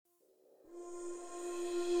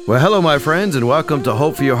Well, hello, my friends, and welcome to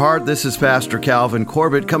Hope for Your Heart. This is Pastor Calvin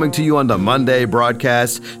Corbett coming to you on the Monday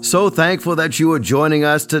broadcast. So thankful that you are joining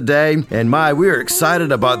us today. And we are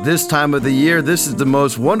excited about this time of the year. This is the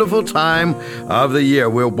most wonderful time of the year.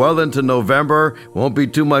 We're well into November. Won't be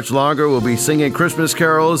too much longer. We'll be singing Christmas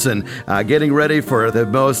carols and getting ready for the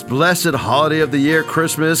most blessed holiday of the year,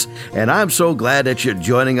 Christmas. And I'm so glad that you're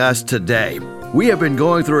joining us today. We have been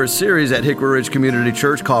going through a series at Hickory Ridge Community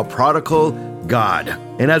Church called Prodigal God.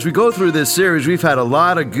 And as we go through this series, we've had a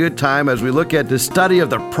lot of good time as we look at the study of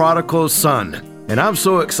the prodigal son. And I'm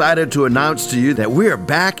so excited to announce to you that we are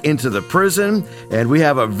back into the prison, and we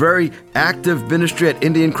have a very active ministry at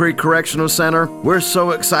Indian Creek Correctional Center. We're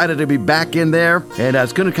so excited to be back in there, and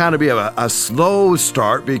it's going to kind of be a slow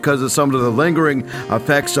start because of some of the lingering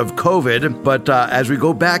effects of COVID. But as we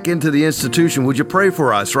go back into the institution, would you pray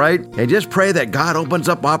for us, right? And just pray that God opens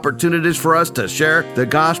up opportunities for us to share the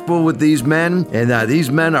gospel with these men, and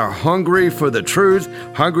these men are hungry for the truth,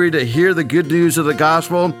 hungry to hear the good news of the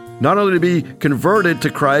gospel, not only to be converted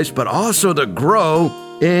to Christ, but also to grow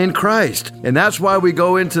in Christ. And that's why we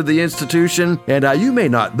go into the institution. And you may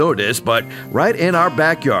not know this, but right in our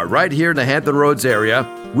backyard, right here in the Hampton Roads area,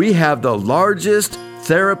 we have the largest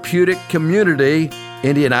therapeutic community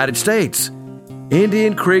in the United States.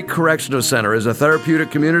 Indian Creek Correctional Center is a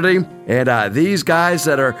therapeutic community, and these guys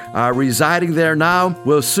that are residing there now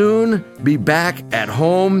will soon be back at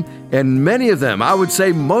home. And many of them, I would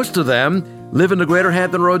say most of them, live in the greater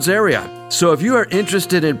Hampton Roads area. So if you are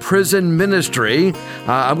interested in prison ministry,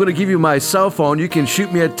 I'm going to give you my cell phone. You can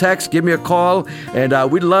shoot me a text, give me a call,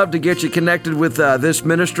 and we'd love to get you connected with this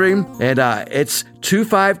ministry. And it's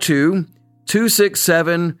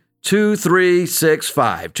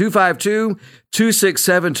 252-267-2365.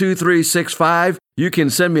 252-267-2365. You can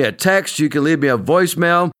send me a text, you can leave me a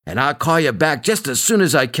voicemail, and I'll call you back just as soon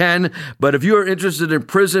as I can. But if you are interested in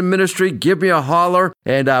prison ministry, give me a holler,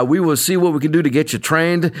 and we will see what we can do to get you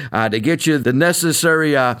trained, to get you the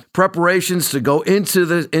necessary preparations to go into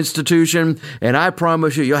the institution. And I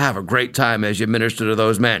promise you'll have a great time as you minister to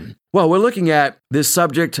those men. Well, we're looking at this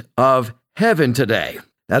subject of heaven today.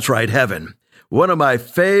 That's right, heaven. One of my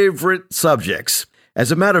favorite subjects.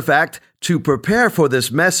 As a matter of fact, to prepare for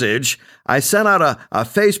this message, I sent out a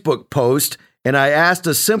Facebook post and I asked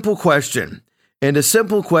a simple question. And the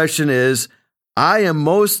simple question is, I am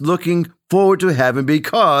most looking forward to heaven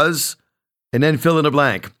because, and then fill in the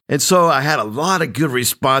blank. And so I had a lot of good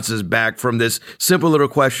responses back from this simple little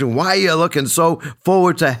question. Why are you looking so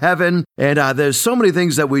forward to heaven? And there's so many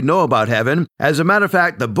things that we know about heaven. As a matter of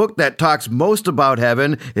fact, the book that talks most about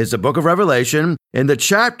heaven is the book of Revelation. And the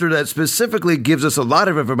chapter that specifically gives us a lot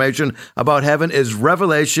of information about heaven is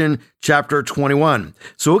Revelation chapter 21.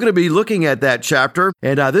 So we're going to be looking at that chapter.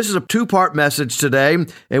 And this is a two-part message today.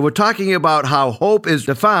 And we're talking about how hope is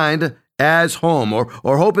defined as home,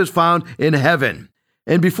 or hope is found in heaven.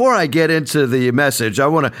 And before I get into the message, I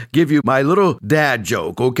want to give you my little dad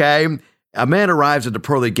joke, okay? A man arrives at the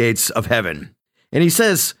pearly gates of heaven, and he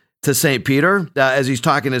says to St. Peter, as he's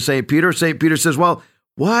talking to St. Peter says, well,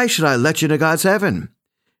 why should I let you into God's heaven?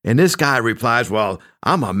 And this guy replies, well,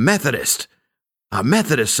 I'm a Methodist. A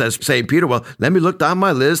Methodist, says St. Peter. Well, let me look down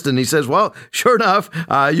my list. And he says, well, sure enough,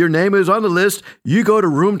 your name is on the list. You go to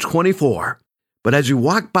room 24. But as you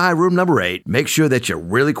walk by room number 8, make sure that you're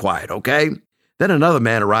really quiet, okay? Then another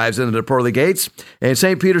man arrives into the pearly gates, and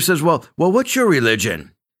St. Peter says, well, what's your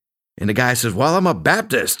religion? And the guy says, well, I'm a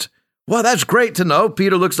Baptist. Well, that's great to know.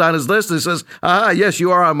 Peter looks on his list and says, yes, you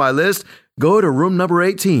are on my list. Go to room number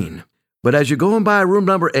 18. But as you're going by room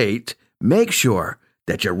number 8, make sure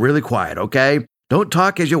that you're really quiet, okay? Don't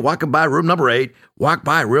talk as you're walking by room number 8. Walk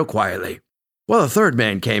by real quietly. Well, a third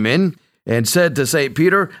man came in and said to St.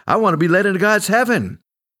 Peter, I want to be led into God's heaven.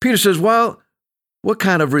 Peter says, well, what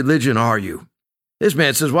kind of religion are you? This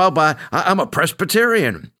man says, well, I'm a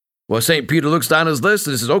Presbyterian. Well, St. Peter looks down his list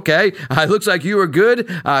and says, okay, it looks like you are good.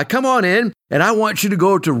 Come on in, and I want you to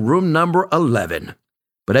go to room number 11.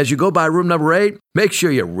 But as you go by room number 8, make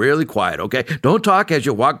sure you're really quiet, okay? Don't talk as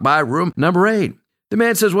you walk by room number 8. The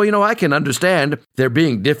man says, well, I can understand there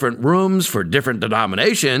being different rooms for different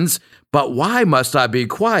denominations, but why must I be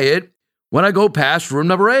quiet when I go past room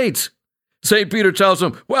number 8? St. Peter tells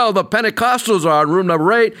him, well, the Pentecostals are in room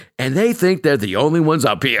number 8, and they think they're the only ones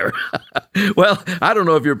up here. Well, I don't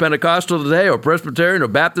know if you're Pentecostal today or Presbyterian or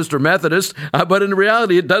Baptist or Methodist, but in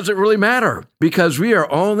reality, it doesn't really matter because we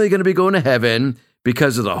are only going to be going to heaven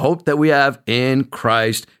because of the hope that we have in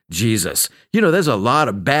Christ Jesus. There's a lot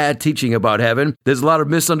of bad teaching about heaven. There's a lot of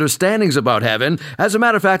misunderstandings about heaven. As a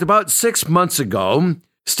matter of fact, about 6 months ago,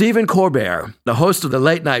 Stephen Colbert, the host of the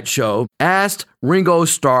late night show, asked Ringo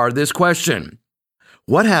Starr this question: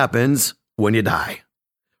 What happens when you die?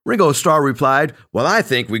 Ringo Starr replied, well, I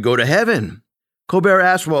think we go to heaven. Colbert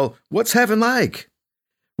asked, well, what's heaven like?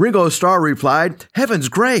 Ringo Starr replied, heaven's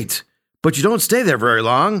great, but you don't stay there very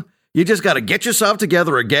long. You just got to get yourself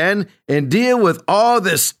together again and deal with all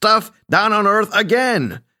this stuff down on earth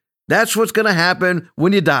again. That's what's going to happen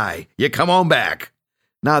when you die. You come on back.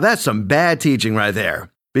 Now, that's some bad teaching right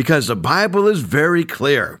there, because the Bible is very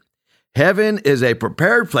clear. Heaven is a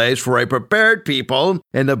prepared place for a prepared people,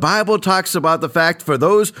 and the Bible talks about the fact for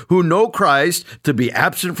those who know Christ, to be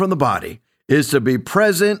absent from the body is to be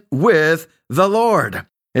present with the Lord.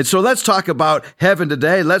 And so let's talk about heaven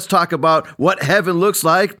today. Let's talk about what heaven looks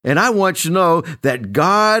like. And I want you to know that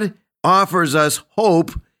God offers us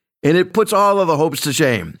hope, and it puts all of the hopes to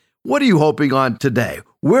shame. What are you hoping on today?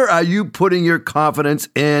 Where are you putting your confidence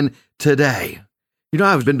in today? You know,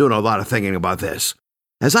 I've been doing a lot of thinking about this.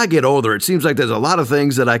 As I get older, it seems like there's a lot of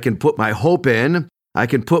things that I can put my hope in, I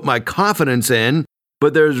can put my confidence in,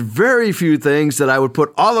 but there's very few things that I would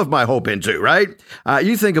put all of my hope into, right?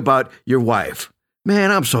 You think about your wife.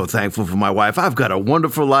 Man, I'm so thankful for my wife. I've got a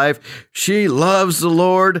wonderful life. She loves the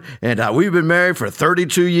Lord, and we've been married for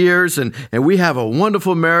 32 years, and we have a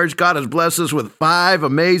wonderful marriage. God has blessed us with 5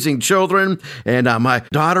 amazing children, and my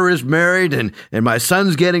daughter is married, and my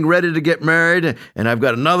son's getting ready to get married, and I've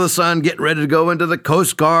got another son getting ready to go into the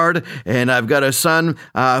Coast Guard, and I've got a son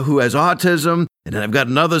who has autism, and then I've got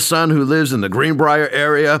another son who lives in the Greenbrier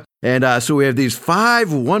area. And so we have these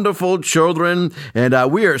 5 wonderful children,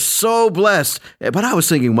 and we are so blessed. But I was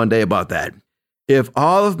thinking one day about that. If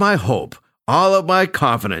all of my hope, all of my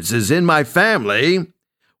confidence is in my family,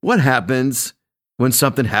 what happens when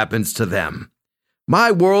something happens to them?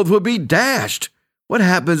 My world will be dashed. What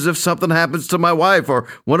happens if something happens to my wife or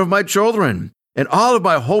one of my children? And all of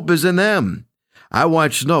my hope is in them. I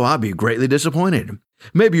want you to know I'll be greatly disappointed.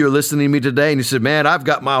 Maybe you're listening to me today and you said, man, I've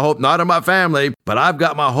got my hope not in my family, but I've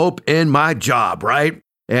got my hope in my job, right?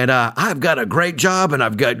 And I've got a great job, and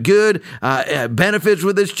I've got good benefits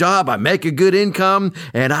with this job. I make a good income,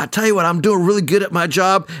 and I tell you what, I'm doing really good at my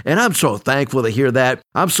job, and I'm so thankful to hear that.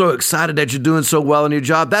 I'm so excited that you're doing so well in your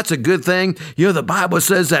job. That's a good thing. You know, the Bible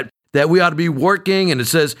says that we ought to be working, and it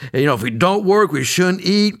says, you know, if we don't work, we shouldn't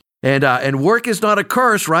eat. And work is not a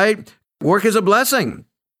curse, right? Work is a blessing.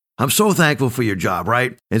 I'm so thankful for your job,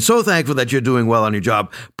 right? And so thankful that you're doing well on your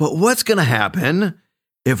job. But what's going to happen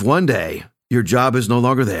if one day your job is no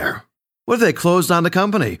longer there? What if they close down the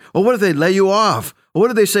company? Or what if they lay you off? Or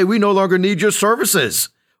what if they say, we no longer need your services?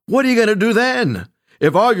 What are you going to do then?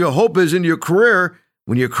 If all your hope is in your career,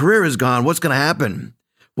 when your career is gone, what's going to happen?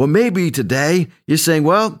 Well, maybe today you're saying,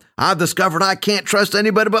 well, I've discovered I can't trust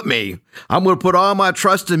anybody but me. I'm going to put all my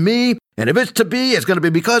trust in me. And if it's to be, it's going to be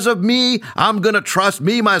because of me. I'm going to trust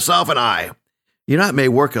me, myself, and I. You know, it may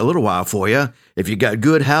work a little while for you. If you got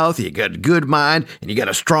good health, you got a good mind, and you got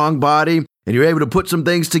a strong body, and you're able to put some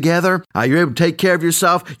things together, you're able to take care of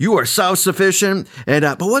yourself, you are self-sufficient.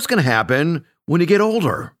 But what's going to happen when you get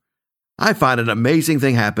older? I find an amazing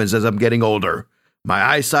thing happens as I'm getting older. My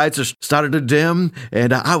eyesight's started to dim,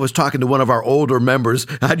 and I was talking to one of our older members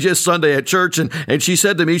just Sunday at church, and she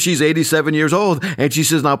said to me, she's 87 years old, and she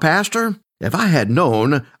says, now, Pastor, if I had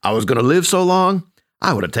known I was going to live so long,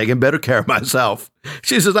 I would have taken better care of myself.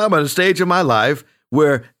 She says, I'm at a stage in my life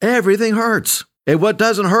where everything hurts, and what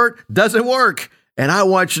doesn't hurt doesn't work. And I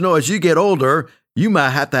want you to know, as you get older, you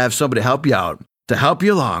might have to have somebody help you out, to help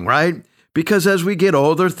you along, right? Because as we get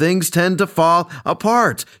older, things tend to fall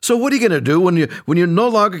apart. So what are you going to do when you no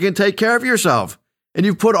longer can take care of yourself and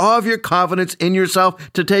you put all of your confidence in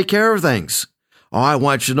yourself to take care of things? Oh, I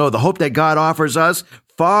want you to know the hope that God offers us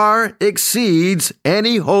far exceeds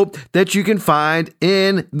any hope that you can find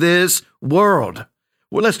in this world.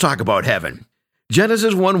 Well, let's talk about heaven.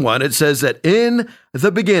 Genesis 1:1, it says that in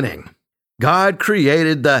the beginning, God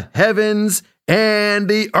created the heavens and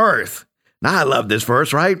the earth. Now, I love this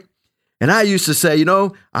verse, right? And I used to say, you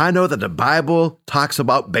know, I know that the Bible talks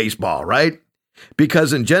about baseball, right?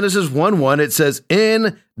 Because in Genesis 1:1, it says,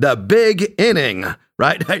 in the big inning,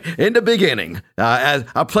 right? In the beginning, as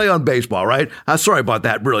I play on baseball, right? Sorry about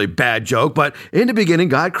that really bad joke, but in the beginning,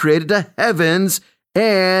 God created the heavens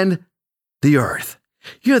and the earth.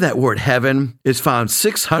 You know, that word heaven is found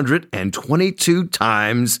 622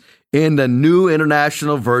 times in the New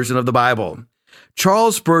International Version of the Bible.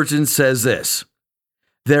 Charles Spurgeon says this: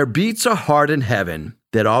 there beats a heart in heaven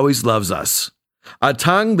that always loves us, a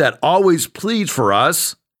tongue that always pleads for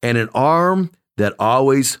us, and an arm that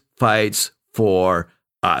always fights for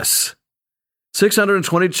us.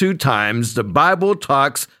 622 times the Bible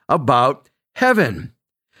talks about heaven.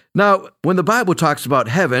 Now, when the Bible talks about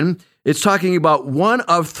heaven, it's talking about one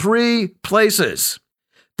of 3 places.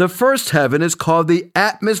 The first heaven is called the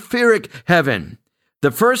atmospheric heaven. The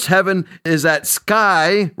first heaven is that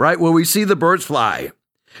sky, right, where we see the birds fly.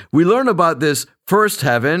 We learn about this first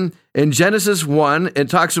heaven in Genesis 1. It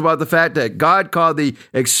talks about the fact that God called the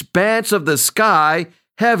expanse of the sky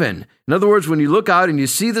heaven. In other words, when you look out and you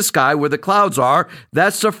see the sky where the clouds are,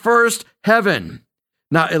 that's the first heaven.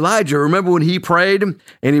 Now, Elijah, remember when he prayed, and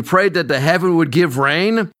he prayed that the heaven would give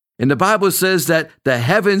rain? And the Bible says that the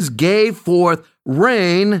heavens gave forth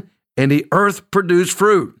rain, and the earth produced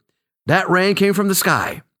fruit. That rain came from the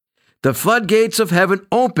sky. The floodgates of heaven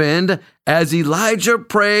opened as Elijah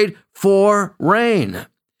prayed for rain.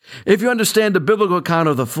 If you understand the biblical account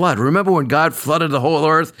of the flood, remember when God flooded the whole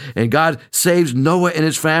earth and God saves Noah and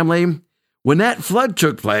his family? When that flood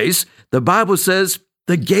took place, the Bible says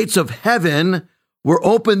the gates of heaven were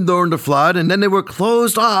opened during the flood, and then they were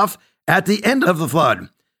closed off at the end of the flood.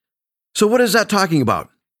 So what is that talking about?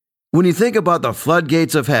 When you think about the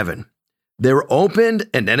floodgates of heaven, they were opened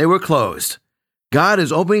and then they were closed. God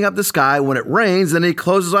is opening up the sky when it rains, and he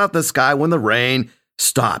closes off the sky when the rain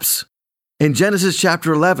stops. In Genesis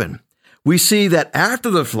chapter 11, we see that after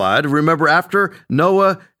the flood, remember after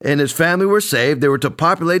Noah and his family were saved, they were to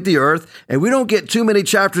populate the earth, and we don't get too many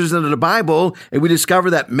chapters into the Bible, and we discover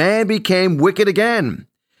that man became wicked again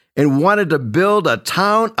and wanted to build a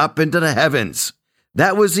town up into the heavens.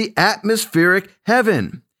 That was the atmospheric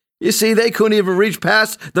heaven. You see, they couldn't even reach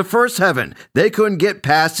past the first heaven. They couldn't get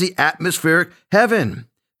past the atmospheric heaven.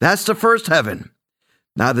 That's the first heaven.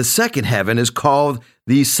 Now, the second heaven is called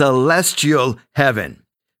the celestial heaven.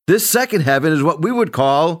 This second heaven is what we would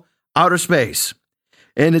call outer space.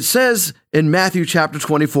 And it says in Matthew chapter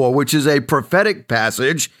 24, which is a prophetic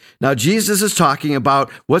passage. Now, Jesus is talking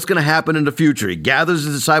about what's going to happen in the future. He gathers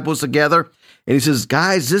his disciples together and he says,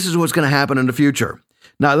 guys, this is what's going to happen in the future.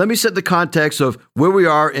 Now, let me set the context of where we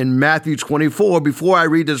are in Matthew 24 before I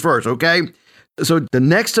read this verse, okay? So the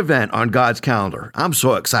next event on God's calendar, I'm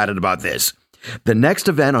so excited about this. The next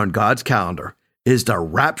event on God's calendar is the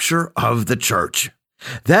rapture of the church.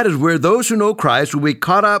 That is where those who know Christ will be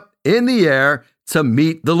caught up in the air to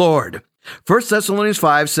meet the Lord. 1 Thessalonians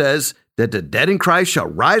 5 says that the dead in Christ shall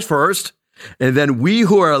rise first, and then we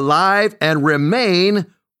who are alive and remain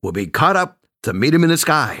will be caught up to meet him in the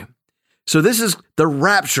sky. So this is the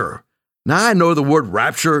rapture. Now, I know the word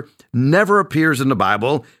rapture never appears in the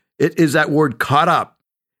Bible. It is that word caught up.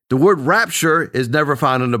 The word rapture is never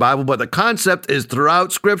found in the Bible, but the concept is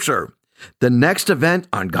throughout Scripture. The next event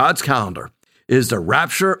on God's calendar is the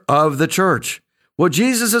rapture of the church. Well,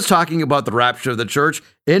 Jesus is talking about the rapture of the church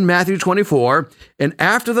in Matthew 24, and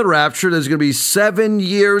after the rapture, there's going to be 7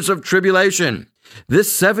 years of tribulation.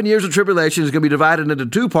 This 7 years of tribulation is going to be divided into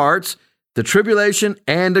two parts, the tribulation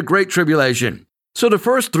and the great tribulation. So the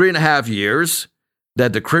first 3.5 years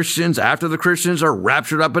that the Christians, after the Christians are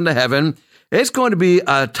raptured up into heaven, it's going to be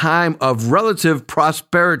a time of relative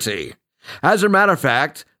prosperity. As a matter of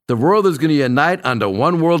fact, the world is going to unite under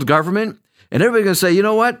one world government, and everybody's going to say, you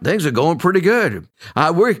know what? Things are going pretty good.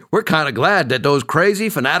 We're kind of glad that those crazy,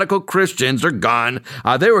 fanatical Christians are gone.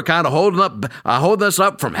 They were kind of holding us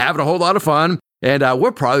up from having a whole lot of fun. And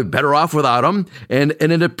we're probably better off without them. And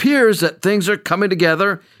it appears that things are coming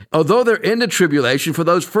together. Although they're in the tribulation, for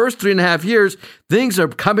those first 3.5 years, things are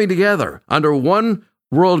coming together under one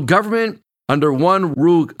world government, under one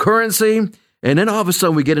rule currency. And then all of a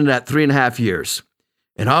sudden, we get into that 3.5 years.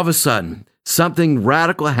 And all of a sudden, something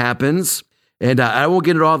radical happens. And I won't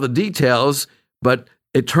get into all the details, but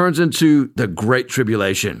it turns into the Great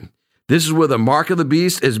Tribulation. This is where the mark of the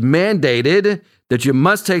beast is mandated, that you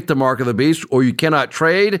must take the mark of the beast or you cannot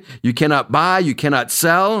trade, you cannot buy, you cannot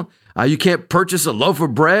sell, you can't purchase a loaf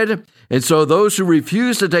of bread. And so those who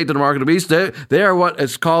refuse to take the mark of the beast, they are what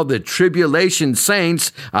is called the tribulation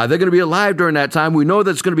saints. They're going to be alive during that time. We know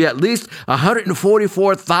that's going to be at least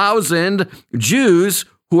 144,000 Jews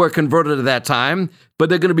who are converted at that time, but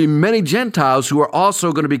there are going to be many Gentiles who are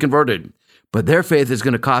also going to be converted. But their faith is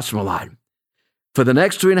going to cost them a lot. For the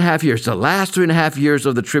next 3.5 years, the last 3.5 years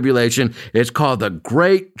of the tribulation, it's called the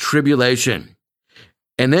Great Tribulation.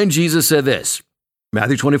 And then Jesus said this,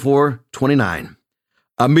 Matthew 24:29.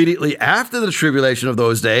 Immediately after the tribulation of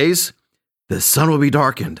those days, the sun will be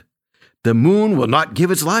darkened. The moon will not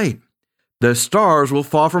give its light. The stars will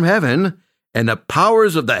fall from heaven, and the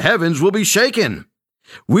powers of the heavens will be shaken.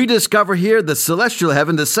 We discover here the celestial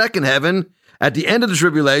heaven, the second heaven. At the end of the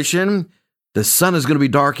tribulation, the sun is going to be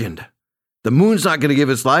darkened. The moon's not going to give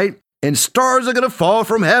its light, and stars are going to fall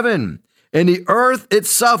from heaven. And the earth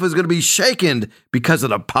itself is going to be shaken because of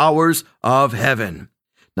the powers of heaven.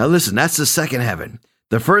 Now listen, that's the second heaven.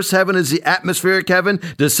 The first heaven is the atmospheric heaven.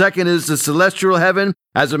 The second is the celestial heaven.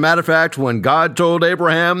 As a matter of fact, when God told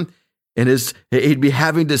Abraham he'd be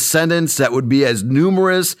having descendants that would be as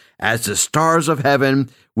numerous as the stars of heaven,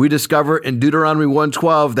 we discover in Deuteronomy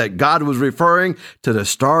 1:12 that God was referring to the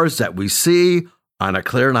stars that we see on a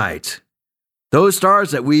clear night. Those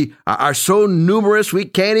stars that we are so numerous we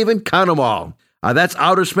can't even count them all. That's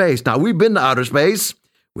outer space. Now, we've been to outer space.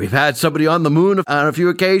 We've had somebody on the moon on a few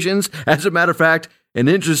occasions. As a matter of fact, an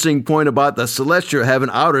interesting point about the celestial heaven,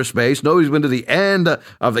 outer space. Nobody's been to the end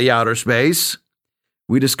of the outer space.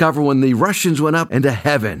 We discover when the Russians went up into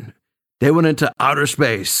heaven, they went into outer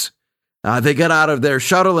space. They got out of their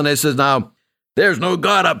shuttle and they said, now, there's no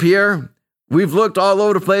God up here. We've looked all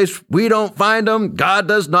over the place. We don't find him. God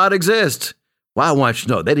does not exist. Well, I want you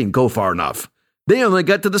to know, they didn't go far enough. They only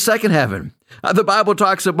got to the second heaven. The Bible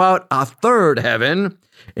talks about a third heaven,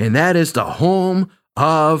 and that is the home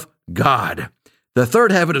of God. The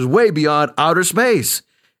third heaven is way beyond outer space.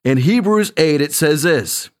 In Hebrews 8, it says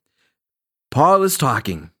this. Paul is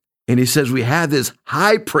talking, and he says, we have this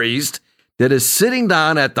high priest that is sitting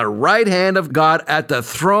down at the right hand of God at the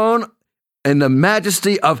throne in the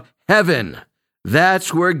majesty of heaven.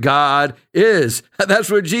 That's where God is. That's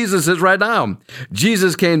where Jesus is right now.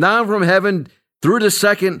 Jesus came down from heaven through the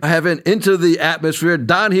second heaven into the atmosphere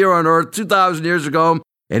down here on earth 2,000 years ago,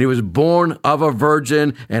 and he was born of a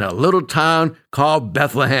virgin in a little town called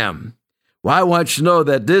Bethlehem. Well, I want you to know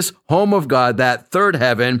that this home of God, that third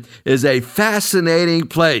heaven, is a fascinating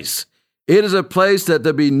place. It is a place that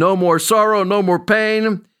there'll be no more sorrow, no more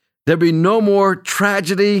pain. There'll be no more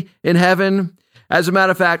tragedy in heaven. As a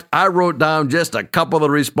matter of fact, I wrote down just a couple of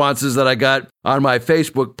responses that I got on my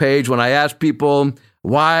Facebook page when I asked people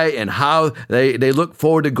why and how they look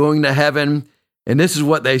forward to going to heaven. And this is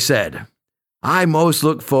what they said. I most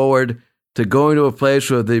look forward to going to a place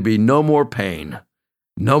where there'll be no more pain,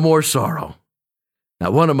 no more sorrow.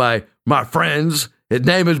 Now, one of my friends, his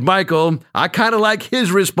name is Michael. I kind of like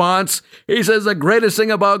his response. He says, the greatest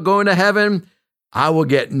thing about going to heaven, I will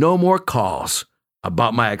get no more calls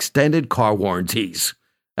about my extended car warranties.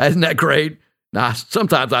 Isn't that great? Now,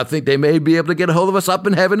 sometimes I think they may be able to get a hold of us up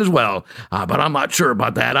in heaven as well, but I'm not sure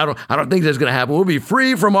about that. I don't think that's going to happen. We'll be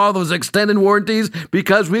free from all those extended warranties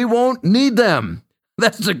because we won't need them.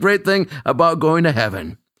 That's the great thing about going to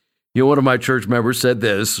heaven. You know, one of my church members said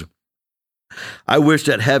this, I wish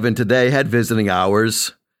that heaven today had visiting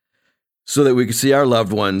hours so that we could see our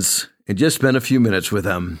loved ones and just spend a few minutes with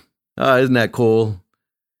them. Isn't that cool?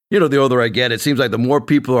 You know, the older I get, it seems like the more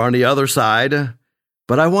people are on the other side.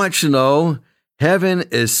 But I want you to know, heaven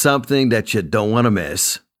is something that you don't want to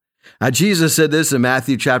miss. Jesus said this in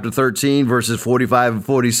Matthew chapter 13, verses 45 and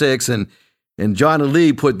 46. And John and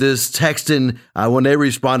Lee put this text in when they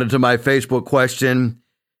responded to my Facebook question.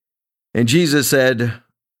 And Jesus said,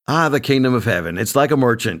 the kingdom of heaven, it's like a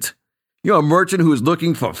merchant. You know, a merchant who is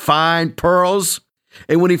looking for fine pearls.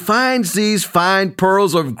 And when he finds these fine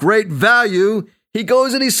pearls of great value, he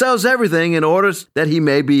goes and he sells everything in order that he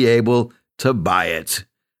may be able to buy it.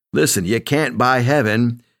 Listen, you can't buy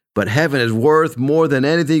heaven, but heaven is worth more than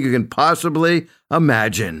anything you can possibly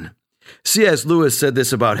imagine. C.S. Lewis said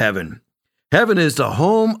this about heaven. Heaven is the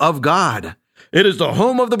home of God. It is the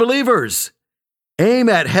home of the believers. Aim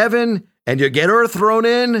at heaven and you get earth thrown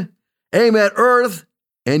in. Aim at earth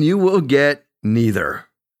and you will get neither.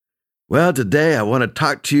 Well, today I want to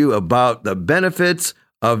talk to you about the benefits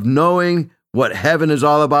of knowing what heaven is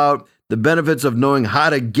all about, the benefits of knowing how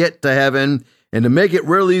to get to heaven. And to make it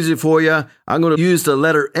real easy for you, I'm going to use the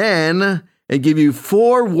letter N and give you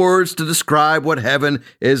 4 words to describe what heaven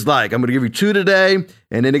is like. I'm going to give you 2 today,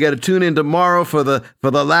 and then you got to tune in tomorrow for the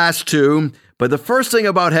last 2. But the first thing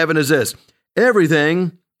about heaven is this.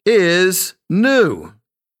 Everything is new.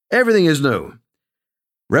 Everything is new.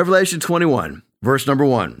 Revelation 21, verse number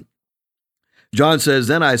 1. John says,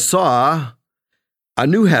 Then I saw a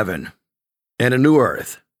new heaven and a new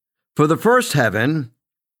earth. For the first heaven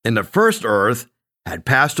and the first earth had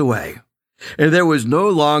passed away, and there was no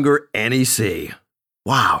longer any sea.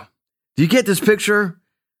 Wow. Do you get this picture?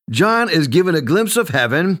 John is given a glimpse of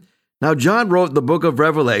heaven. Now, John wrote the book of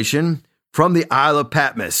Revelation from the Isle of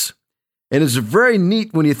Patmos. And it's very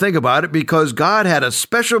neat when you think about it because God had a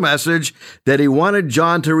special message that he wanted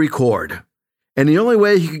John to record. And the only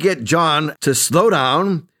way he could get John to slow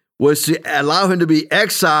down was to allow him to be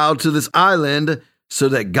exiled to this island so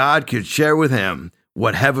that God could share with him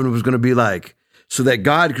what heaven was going to be like, so that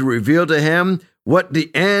God could reveal to him what the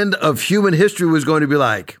end of human history was going to be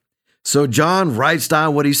like. So John writes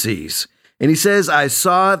down what he sees. And he says, I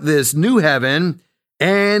saw this new heaven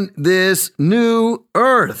and this new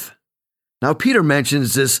earth. Now, Peter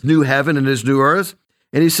mentions this new heaven and this new earth.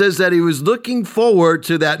 And he says that he was looking forward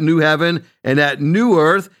to that new heaven and that new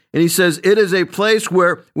earth. And he says it is a place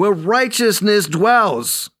where righteousness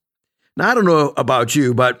dwells. Now, I don't know about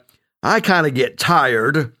you, but I kind of get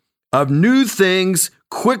tired of new things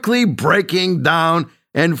quickly breaking down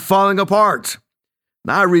and falling apart.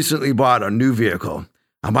 Now, I recently bought a new vehicle.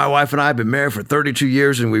 My wife and I have been married for 32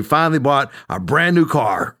 years, and we finally bought a brand new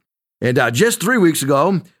car. And just 3 weeks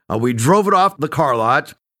ago, we drove it off the car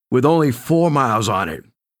lot with only 4 miles on it.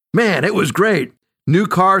 Man, it was great. New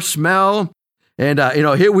car smell. And,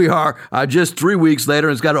 here we are just 3 weeks later,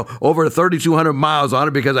 and it's got over 3,200 miles on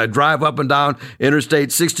it because I drive up and down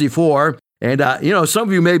Interstate 64. And, some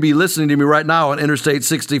of you may be listening to me right now on Interstate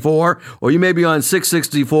 64, or you may be on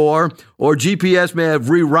 664, or GPS may have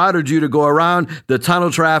rerouted you to go around the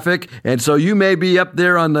tunnel traffic. And so you may be up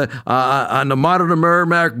there on the Monitor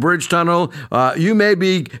Merrimack Bridge Tunnel. You may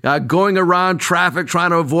be going around traffic,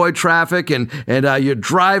 trying to avoid traffic, and you're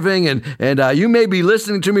driving, and you may be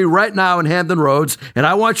listening to me right now in Hampton Roads. And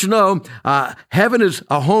I want you to know, heaven is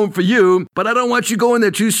a home for you, but I don't want you going there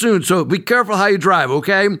too soon. So be careful how you drive,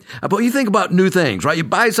 okay? But you think about new things, right? You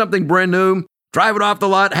buy something brand new, drive it off the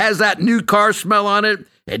lot, has that new car smell on it.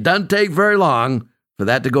 It doesn't take very long for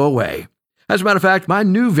that to go away. As a matter of fact, my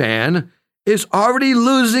new van is already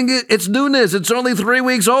losing its newness. It's only 3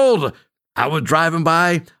 weeks old. I was driving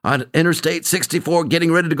by on Interstate 64,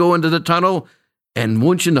 getting ready to go into the tunnel, and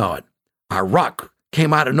wouldn't you know it, a rock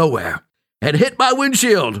came out of nowhere and hit my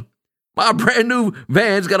windshield. My brand new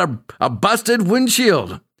van's got a busted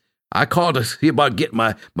windshield. I called to see about getting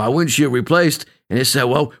my windshield replaced, and they said,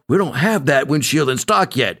 well, we don't have that windshield in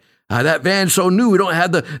stock yet. That van's so new, we don't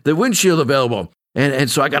have the windshield available. And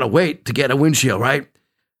so I got to wait to get a windshield, right?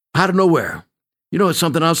 Out of nowhere. You know what's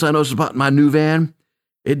something else I noticed about my new van?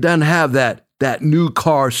 It doesn't have that new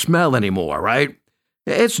car smell anymore, right?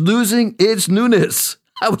 It's losing its newness.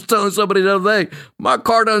 I was telling somebody the other day, my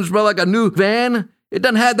car doesn't smell like a new van. It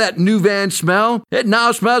doesn't have that new van smell. It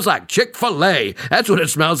now smells like Chick-fil-A. That's what it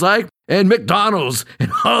smells like. And McDonald's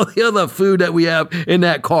and all the other food that we have in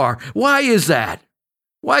that car. Why is that?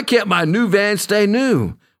 Why can't my new van stay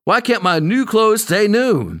new? Why can't my new clothes stay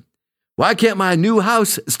new? Why can't my new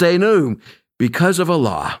house stay new? Because of a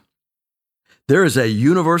law. There is a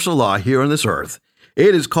universal law here on this earth.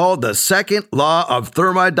 It is called the second law of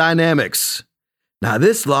thermodynamics. Now,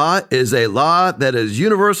 this law is a law that is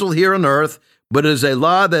universal here on earth, but it is a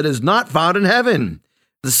law that is not found in heaven.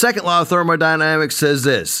 The second law of thermodynamics says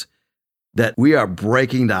this, that we are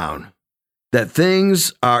breaking down, that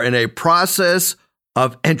things are in a process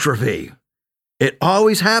of entropy. It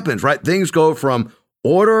always happens, right? Things go from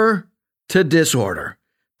order to disorder.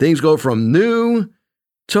 Things go from new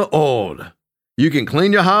to old. You can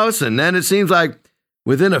clean your house, and then it seems like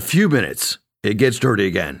within a few minutes, it gets dirty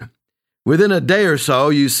again. Within a day or so,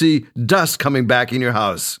 you see dust coming back in your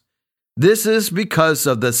house. This is because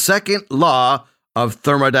of the second law of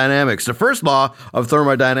thermodynamics. The first law of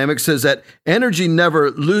thermodynamics says that energy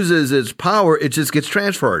never loses its power, it just gets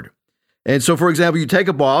transferred. And so, for example, you take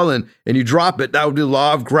a ball and you drop it, that would be the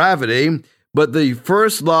law of gravity. But the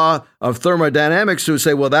first law of thermodynamics would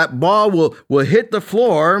say, well, that ball will hit the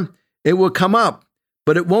floor, it will come up,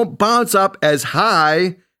 but it won't bounce up as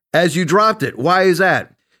high as you dropped it. Why is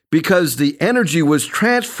that? Because the energy was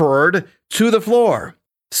transferred to the floor.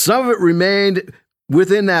 Some of it remained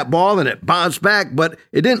within that ball and it bounced back, but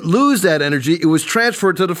it didn't lose that energy. It was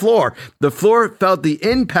transferred to the floor. The floor felt the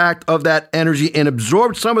impact of that energy and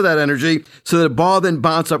absorbed some of that energy so that the ball then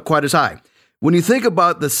bounced up quite as high. When you think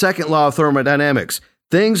about the second law of thermodynamics,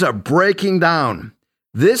 things are breaking down.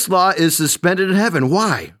 This law is suspended in heaven.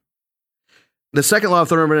 Why? The second law of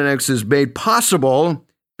thermodynamics is made possible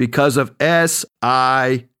because of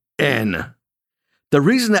sin. The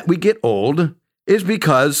reason that we get old is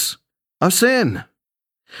because of sin.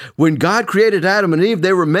 When God created Adam and Eve,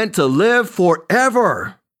 they were meant to live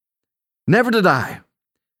forever, never to die.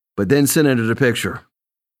 But then sin entered the picture.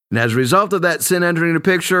 And as a result of that sin entering the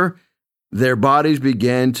picture, their bodies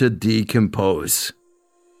began to decompose.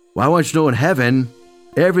 Well, I want you to know in heaven,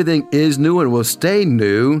 everything is new and will stay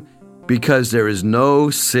new because there is no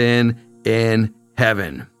sin in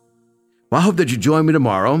heaven. Well, I hope that you join me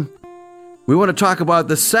tomorrow. We want to talk about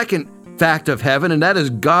the second fact of heaven, and that is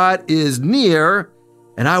God is near.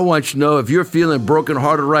 And I want you to know if you're feeling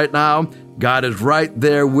brokenhearted right now, God is right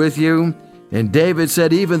there with you. And David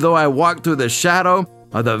said, even though I walk through the shadow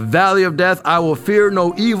of the valley of death, I will fear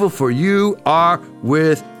no evil, for you are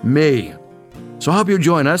with me. So I hope you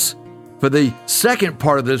join us for the second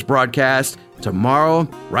part of this broadcast tomorrow,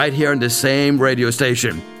 right here on the same radio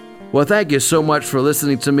station. Well, thank you so much for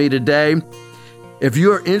listening to me today. If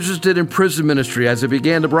you are interested in prison ministry, as I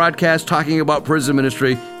began the broadcast talking about prison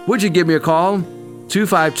ministry, would you give me a call?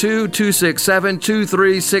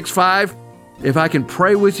 252-267-2365. If I can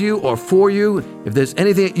pray with you or for you, if there's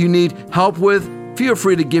anything that you need help with, feel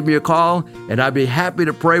free to give me a call, and I'd be happy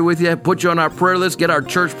to pray with you, put you on our prayer list, get our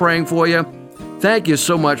church praying for you. Thank you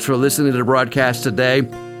so much for listening to the broadcast today.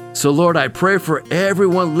 So, Lord, I pray for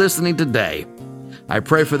everyone listening today. I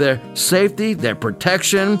pray for their safety, their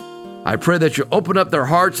protection. I pray that you open up their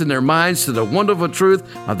hearts and their minds to the wonderful truth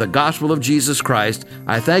of the gospel of Jesus Christ.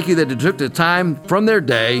 I thank you that they took the time from their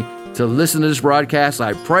day to listen to this broadcast.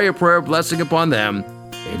 I pray a prayer of blessing upon them.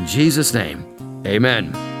 In Jesus' name,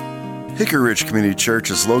 amen. Hickory Ridge Community Church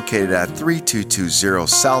is located at 3220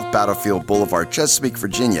 South Battlefield Boulevard, Chesapeake,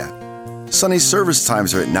 Virginia. Sunday service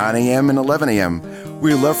times are at 9 a.m. and 11 a.m.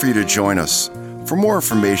 We'd love for you to join us. For more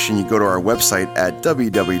information, you go to our website at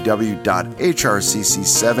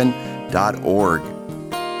www.hrcc7.org.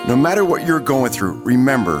 No matter what you're going through,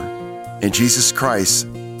 remember, in Jesus Christ,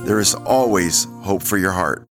 there is always hope for your heart.